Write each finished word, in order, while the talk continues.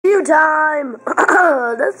Review time!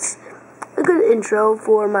 That's a good intro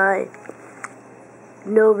for my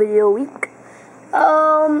no video week.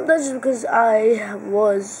 That's just because I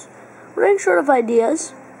was running short of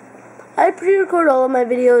ideas. I pre-record all of my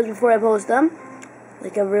videos before I post them,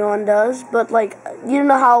 like everyone does, but like, you don't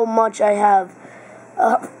know how much I have.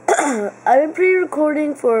 I've been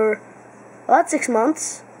pre-recording for about 6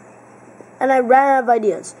 months, and I ran out of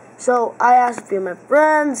ideas. So I asked a few of my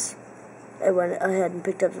friends. I went ahead and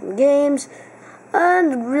picked up some games,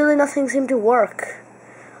 and really nothing seemed to work.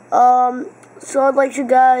 So I'd like you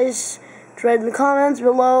guys to write in the comments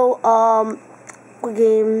below what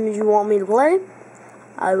games you want me to play.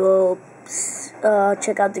 I will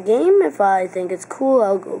check out the game. If I think it's cool,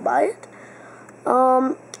 I'll go buy it.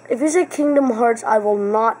 If you say Kingdom Hearts, I will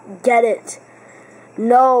not get it.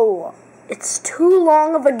 No, it's too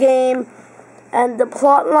long of a game, and the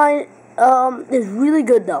plot line is really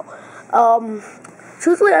good though.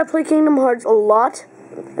 Truthfully, I play Kingdom Hearts a lot.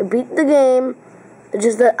 I beat the game. It's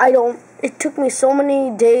just that it took me so many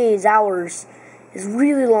days, hours. It's a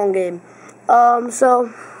really long game. Yeah,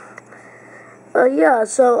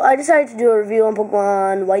 so I decided to do a review on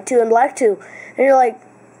Pokemon White 2 and Black 2. And you're like,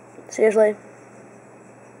 seriously?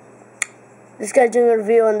 This guy's doing a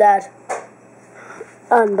review on that.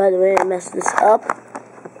 And by the way, I messed this up.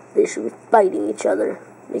 They should be fighting each other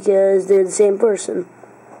because they're the same person.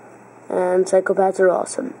 And psychopaths are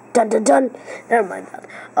awesome. Dun dun dun. Never mind that.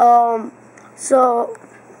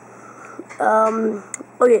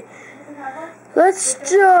 Okay. Let's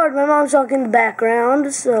start. My mom's talking in the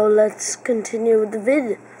background, so let's continue with the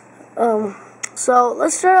vid. So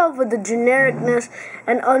let's start off with the genericness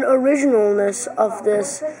and unoriginalness of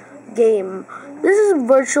this game. This is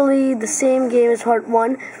virtually the same game as Part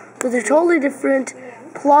 1, with a totally different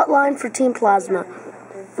plot line for Team Plasma.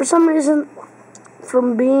 For some reason,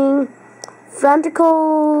 from being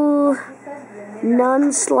fanatical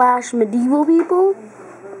nun/medieval people,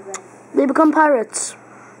 they become pirates.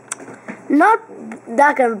 Not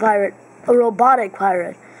that kind of pirate, a robotic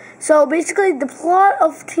pirate. So basically, the plot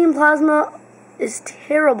of Team Plasma is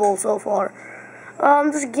terrible so far.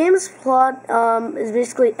 This game's plot is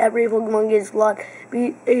basically every Pokemon game's plot.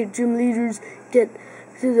 Beat 8 gym leaders, get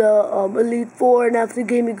to the Elite Four, and after the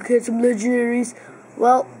game you can get some legendaries.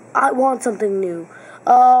 Well, I want something new.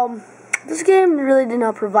 This game really did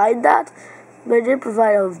not provide that, but it did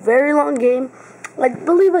provide a very long game. I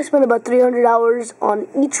believe I spent about 300 hours on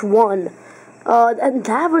each one. And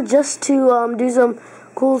that was just to do some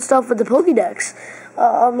cool stuff with the Pokédex.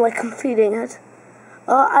 Like completing it.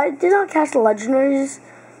 I did not catch the legendaries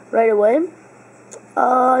right away.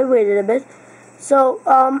 I waited a bit. So,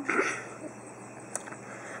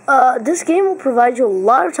 this game will provide you a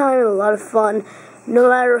lot of time and a lot of fun, no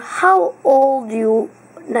matter how old you...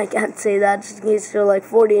 And I can't say that just in case you're like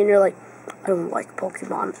 40 and you're like, I don't like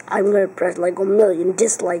Pokemon. I'm going to press like 1 million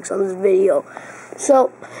dislikes on this video.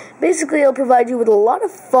 So, basically, it'll provide you with a lot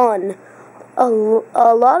of fun, a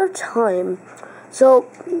lot of time. So,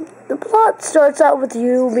 the plot starts out with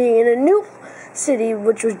you being in a new city,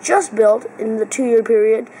 which was just built in the 2-year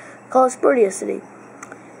period, called Spurdia City.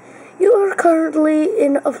 You are currently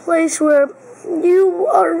in a place where you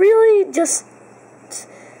are really just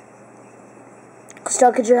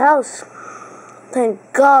stuck at your house. Thank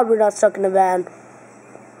God we're not stuck in a van.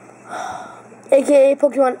 AKA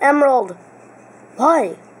Pokemon Emerald.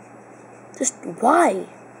 Why? Just why?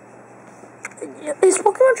 Is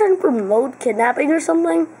Pokemon trying to promote kidnapping or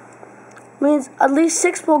something? Means at least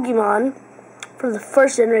 6 Pokemon from the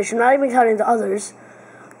first generation, not even counting the others,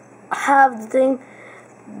 have the thing.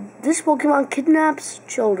 This Pokemon kidnaps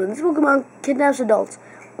children. This Pokemon kidnaps adults.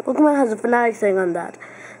 Pokemon has a fanatic thing on that.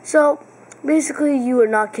 So, basically, you are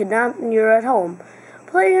not kidnapped and you're at home.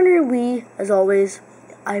 Playing on your Wii, as always.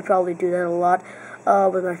 I probably do that a lot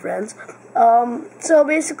with my friends. So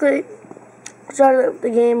basically, start the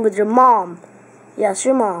game with your mom. Yes,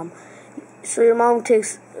 your mom. So your mom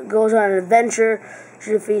goes on an adventure.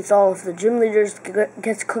 She defeats all of the gym leaders,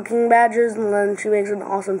 gets cooking badges, and then she makes an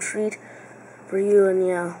awesome treat for you, and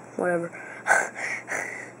yeah, whatever.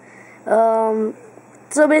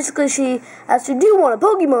 So basically she asks you, do you want a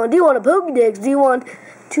Pokemon? Do you want a Pokédex? Do you want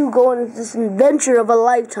to go on this adventure of a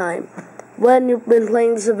lifetime? When you've been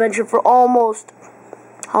playing this adventure for almost,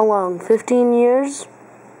 how long? 15 years?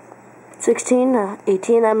 16?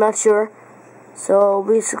 18? I'm not sure. So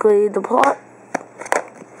basically the plot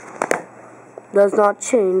does not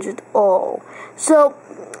change at all. So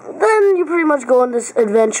then you pretty much go on this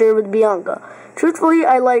adventure with Bianca. Truthfully,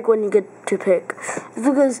 I like when you get to pick. It's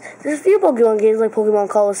because there's a few Pokemon games like Pokemon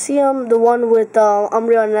Colosseum, the one with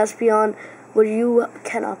Umbreon and Espeon, where you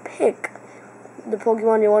cannot pick. the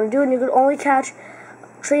Pokemon you want to do, and you could only catch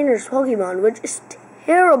trainers Pokemon, which is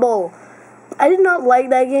terrible. I did not like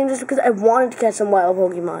that game just because I wanted to catch some wild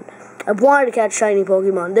Pokemon. I wanted to catch shiny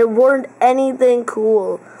Pokemon. There weren't anything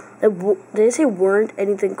cool. Did I say weren't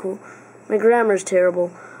anything cool? My grammar is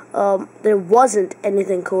terrible. There wasn't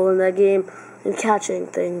anything cool in that game in catching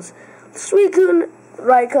things. Suicune,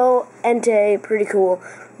 Raikou, Entei, pretty cool.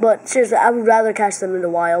 But seriously, I would rather catch them in the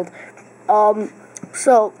wild.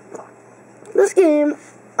 So, this game,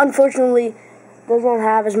 unfortunately, does not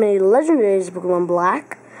have as many legendaries as Pokemon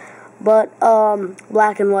Black. But,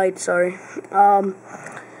 Black and White, sorry.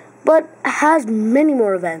 But has many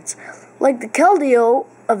more events. Like the Keldeo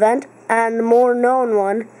event, and the more known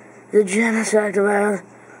one, the Genesect event.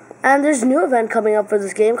 And there's a new event coming up for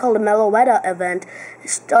this game called the Meloetta event,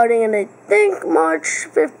 starting in, I think, March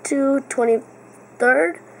 5th to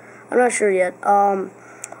 23rd? I'm not sure yet.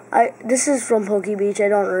 This is from PokeBeach. I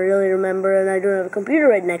don't really remember, and I don't have a computer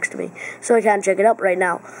right next to me, so I can't check it up right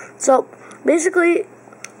now. So, basically,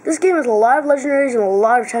 this game has a lot of legendaries and a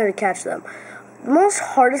lot of time to catch them. The most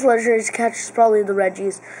hardest legendaries to catch is probably the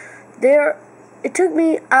Regis. It took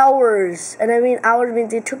me hours, and I mean hours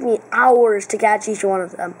means it took me hours to catch each one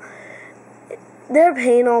of them. They're a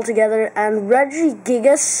pain altogether, and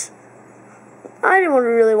Regigigas, I didn't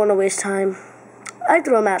really want to waste time. I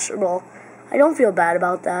threw a Master Ball. I don't feel bad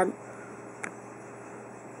about that.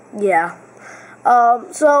 Yeah.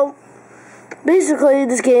 So, basically,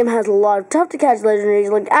 this game has a lot of tough-to-catch legendaries,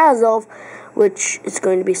 like Azelf, which is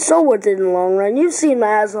going to be so worth it in the long run. You've seen my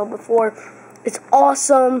Azelf before. It's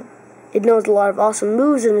awesome. It knows a lot of awesome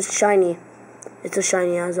moves, and it's shiny. It's a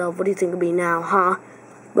shiny Azelf. What do you think of me now, huh?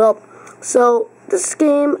 Well, so, this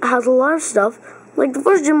game has a lot of stuff, like the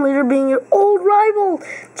first gym leader being your old rival,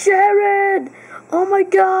 Jared! Oh my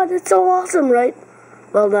god, that's so awesome, right?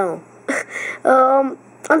 Well, no.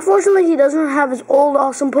 Unfortunately, he doesn't have his old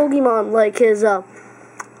awesome Pokemon, like his, I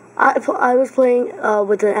was playing,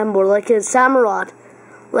 with an Emboar, like his Samurott,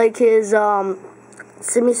 like his,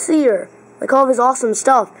 Simisear, like all of his awesome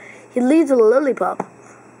stuff. He leads with a Lillipup.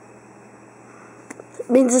 It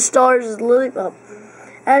means the stars is Lillipup.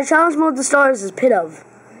 And challenge mode, the stars is Pidove.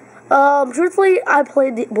 Truthfully, I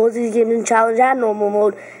played both these games in challenge and normal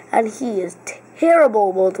mode, and he is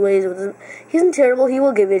terrible both ways. He isn't terrible, he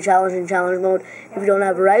will give you a challenge in challenge mode if you don't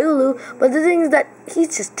have a Riolu, but the thing is that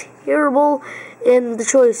he's just terrible in the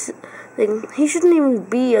choice thing. He shouldn't even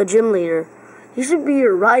be a gym leader. He should be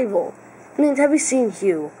your rival. I mean, have you seen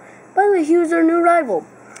Hugh? By the way, Hugh's our new rival.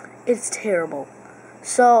 It's terrible.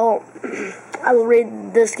 So, I will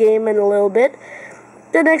rate this game in a little bit.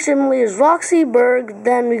 The next gym leader is Roxy Berg.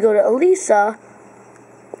 Then we go to Elisa.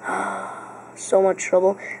 So much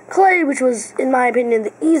trouble. Clay, which was, in my opinion,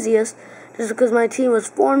 the easiest, just because my team was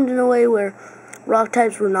formed in a way where rock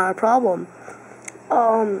types were not a problem.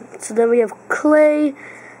 So then we have Clay,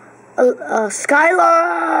 Skyla.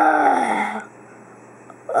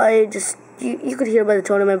 You could hear by the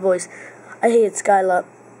tone of my voice. I hate Skyla.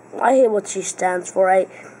 I hate what she stands for. I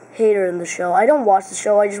hate her in the show. I don't watch the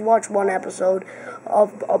show. I just watched one episode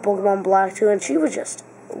of Pokemon Black 2, and she was just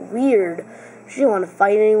weird. She didn't want to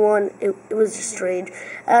fight anyone. It was just strange.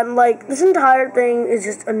 And, like, this entire thing is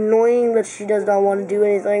just annoying that she does not want to do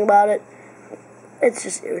anything about it. It's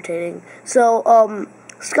just irritating. So,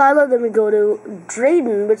 Skyla, then we go to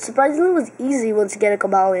Drayden, which surprisingly was easy once you get a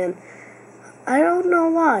Cobalion. I don't know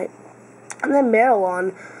why. And then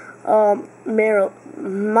Marlon.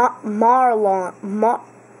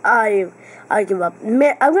 I give up. I'm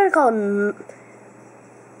gonna call him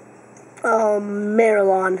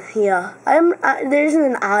Marlon. Yeah, there isn't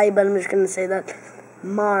an I, but I'm just gonna say that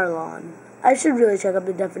Marlon. I should really check up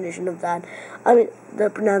the definition of that. I mean the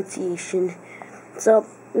pronunciation. So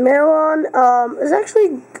Marlon is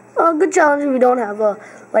actually a good challenge if you don't have a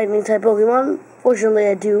lightning type Pokemon. Fortunately,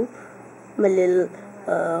 I do. My little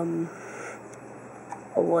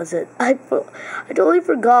what was it? I totally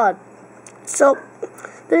forgot. So,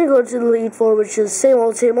 then you go to the Elite Four, which is same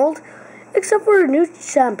old, except for a new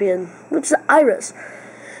champion, which is Iris.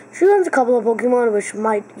 She learns a couple of Pokemon, which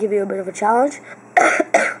might give you a bit of a challenge.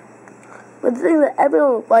 But the thing that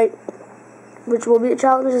everyone will fight, which will be a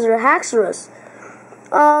challenge, is her Haxorus.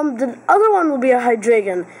 The other one will be a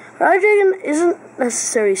Hydreigon. Her Hydreigon isn't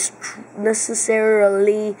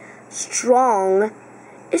necessarily strong.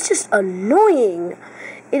 It's just annoying.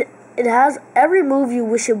 It has every move you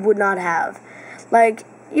wish it would not have. Like,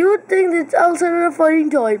 you would think that outside of a fighting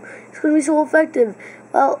type, it's going to be so effective.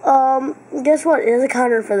 Well, guess what? It has a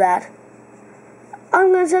counter for that.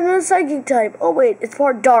 I'm going to send out a psychic type. Oh, wait, it's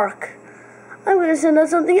part dark. I'm going to send out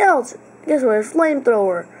something else. Guess what? A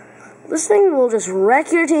flamethrower. This thing will just wreck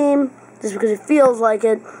your team just because it feels like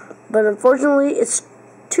it. But unfortunately, it's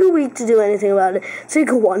too weak to do anything about it. So you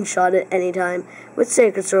can one-shot it anytime with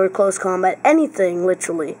Sacred Sword, Close Combat, anything,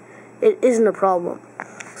 literally. It isn't a problem.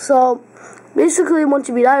 So, basically, once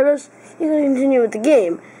you beat Iris, you can continue with the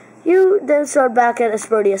game. You then start back at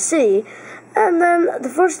Aspertia C, and then the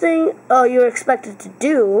first thing you're expected to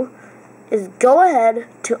do is go ahead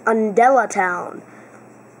to Undella Town.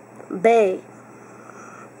 Bay.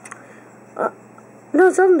 No,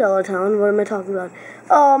 it's not Undella Town. What am I talking about?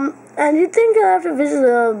 And you'd think you have to visit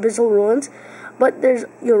the Abyssal Ruins, but there's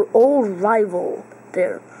your old rival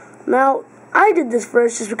there. Now, I did this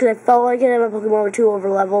first just because I felt like it and my Pokemon were too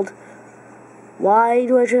overleveled. Why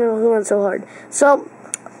do I train my Pokemon so hard? So,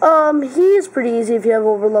 he is pretty easy if you have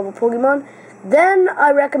overleveled Pokemon. Then,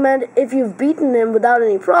 I recommend, if you've beaten him without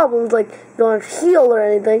any problems, like you don't have to heal or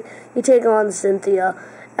anything, you take on Cynthia.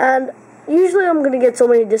 And usually I'm going to get so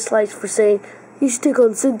many dislikes for saying, you should take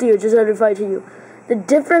on Cynthia just out of fight to you. The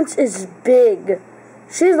difference is big.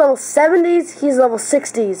 She's level 70s, he's level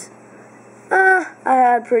 60s. I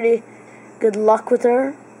had pretty good luck with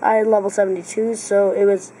her. I had level 72, so it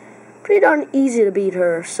was pretty darn easy to beat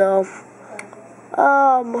her. So,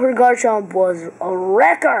 her Garchomp was a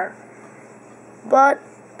wrecker. But,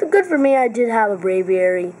 good for me, I did have a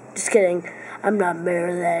Braviary. Just kidding. I'm not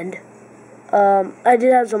Maryland. I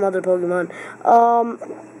did have some other Pokemon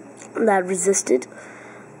that resisted.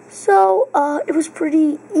 So, it was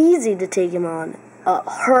pretty easy to take him on.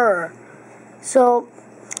 Her. So,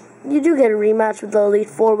 you do get a rematch with the Elite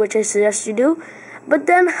Four, which I suggest you do. But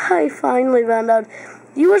then I finally found out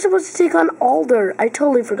you were supposed to take on Alder. I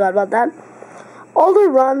totally forgot about that. Alder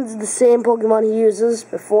runs the same Pokemon he uses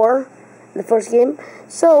before in the first game.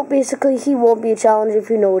 So, basically, he won't be a challenger if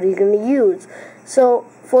you know what he's going to use. So,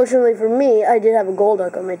 fortunately for me, I did have a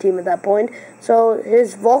Golduck on my team at that point. So,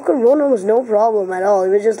 his Volcarona was no problem at all.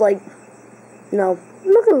 He was just like, no,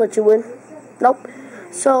 I'm not going to let you win. Nope.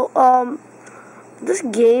 So, this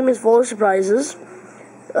game is full of surprises.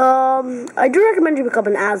 I do recommend you become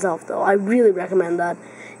an Azelf, though. I really recommend that.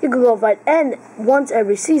 You can go fight N once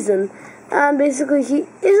every season, and basically he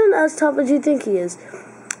isn't as tough as you think he is.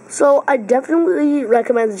 So I definitely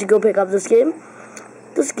recommend that you go pick up this game.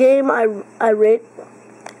 This game I rate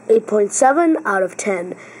 8.7 out of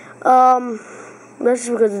 10. That's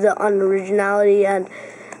just because of the unoriginality, and,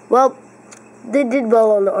 well, they did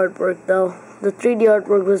well on the artwork, though. The 3D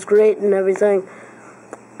artwork was great and everything.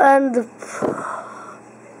 And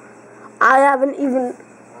I haven't even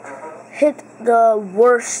hit the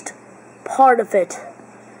worst part of it.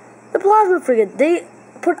 The Plasma Frigate, they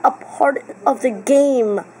put a part of the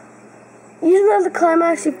game. Usually at the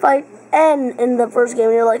climax you fight N in the first game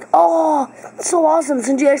and you're like, oh, it's so awesome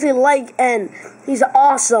since you actually like N. He's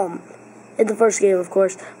awesome. In the first game, of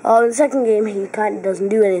course. In the second game, he kind of doesn't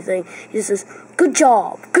do anything. He just says, good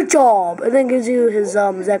job, and then gives you his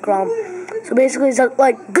Zekrom. So basically, it's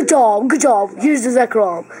like, good job, here's the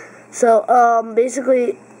Zekrom. So,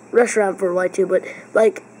 basically, Reshiram for Raichu, but,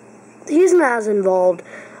 like, he's not as involved.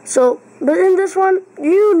 So, but in this one,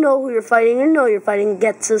 you know who you're fighting, you're fighting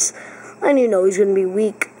Ghetsis, and you know he's going to be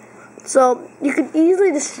weak. So, you could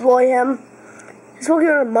easily destroy him. His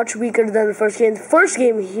Pokemon are much weaker than the first game. The first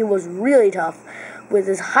game, he was really tough with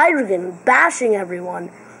his Hydreigon bashing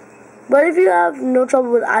everyone. But if you have no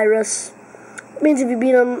trouble with Iris, it means if you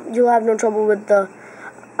beat him, you'll have no trouble with the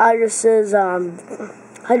Iris's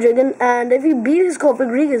Hydreigon. And if you beat his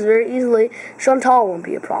Copagrigus very easily, Chantal won't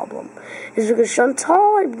be a problem. It's because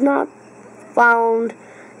Chantal, I've not found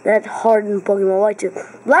that hard in Pokemon White 2.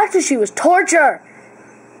 Blastoise was torture!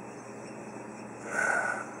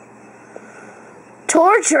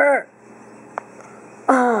 Torture!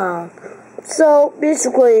 So,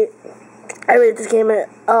 basically, I rate this game at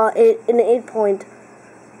 8 point.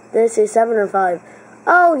 Did I say 7 or 5?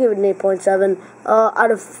 I'll give it an 8.7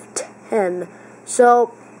 out of 10.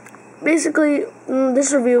 So, basically,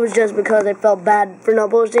 this review was just because I felt bad for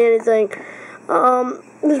not posting anything.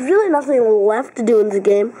 There's really nothing left to do in the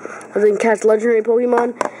game other than catch legendary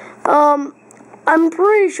Pokemon. I'm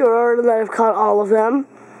pretty sure that I've caught all of them.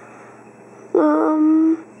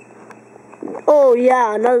 Oh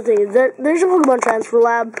yeah, another thing is there's a Pokemon Transfer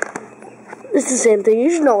Lab. It's the same thing, you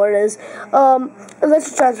should know where it is. It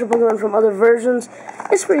lets you transfer Pokemon from other versions.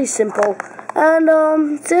 It's pretty simple. And,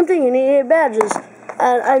 same thing, you need 8 badges.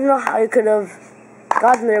 And I don't know how you could have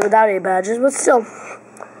gotten there without 8 badges, but still.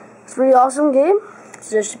 It's a pretty awesome game.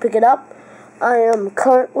 Suggest you pick it up. I am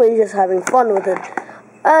currently just having fun with it.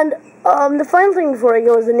 And, the final thing before I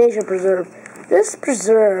go is the Nature Preserve. This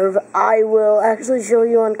preserve, I will actually show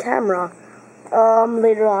you on camera,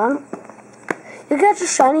 later on. You catch a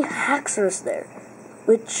shiny Haxorus there.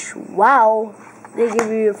 which, wow, they give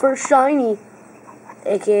you your first shiny,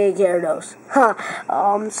 aka Gyarados.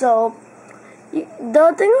 So,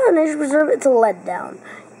 the thing about Nature Preserve, it's a letdown.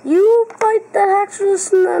 You fight that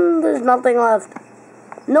Haxorus and then there's nothing left.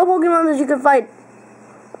 No Pokemon that you can fight.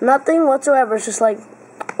 Nothing whatsoever. It's just like,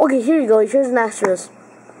 okay, here you go, here's an Haxorus.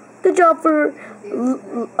 Good job for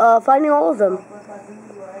finding all of them.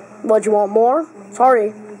 What, you want more?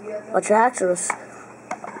 Sorry, but your Haxorus.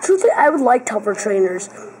 Truthfully, I would like tougher trainers.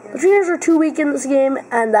 The trainers are too weak in this game,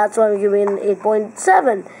 and that's why I'm giving an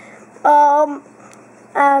 8.7.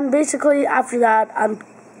 And basically, after that, I'm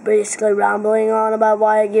basically rambling on about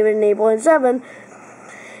why I gave it an 8.7.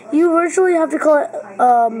 You virtually have to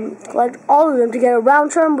collect all of them to get a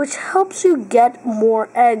round charm, which helps you get more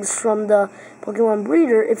eggs from the Pokemon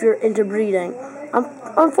breeder if you're into breeding.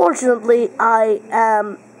 Unfortunately, I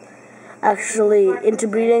am actually into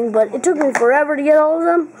breeding, but it took me forever to get all of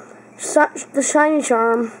them. The shiny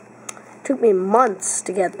charm took me months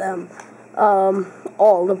to get them.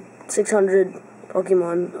 All the 600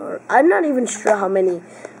 Pokemon, or I'm not even sure how many.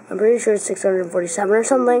 I'm pretty sure it's 647 or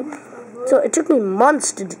something. So it took me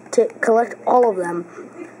months to collect all of them.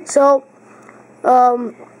 So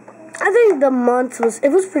I think the month was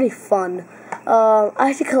pretty fun. I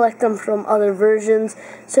had to collect them from other versions,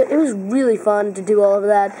 so it was really fun to do all of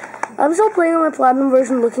that. I'm still playing on my Platinum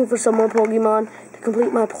version, looking for some more Pokemon to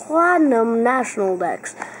complete my Platinum National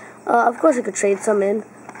Dex. Of course, I could trade some in,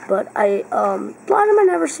 but Platinum I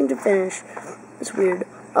never seem to finish. It's weird.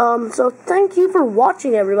 So thank you for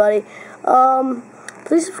watching, everybody.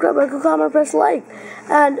 Please subscribe, like, comment, press like.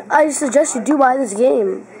 And I suggest you do buy this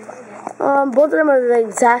game. Both of them are the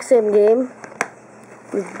exact same game,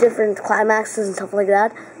 with different climaxes and stuff like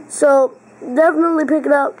that. So definitely pick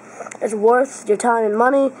it up. It's worth your time and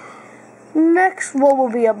money. Next, what will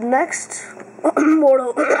be up next?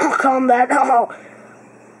 Mortal Kombat.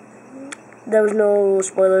 There was no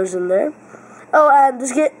spoilers in there. Oh, and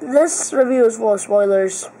this review is full of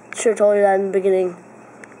spoilers. Should have told you that in the beginning.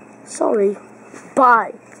 Sorry.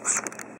 Bye.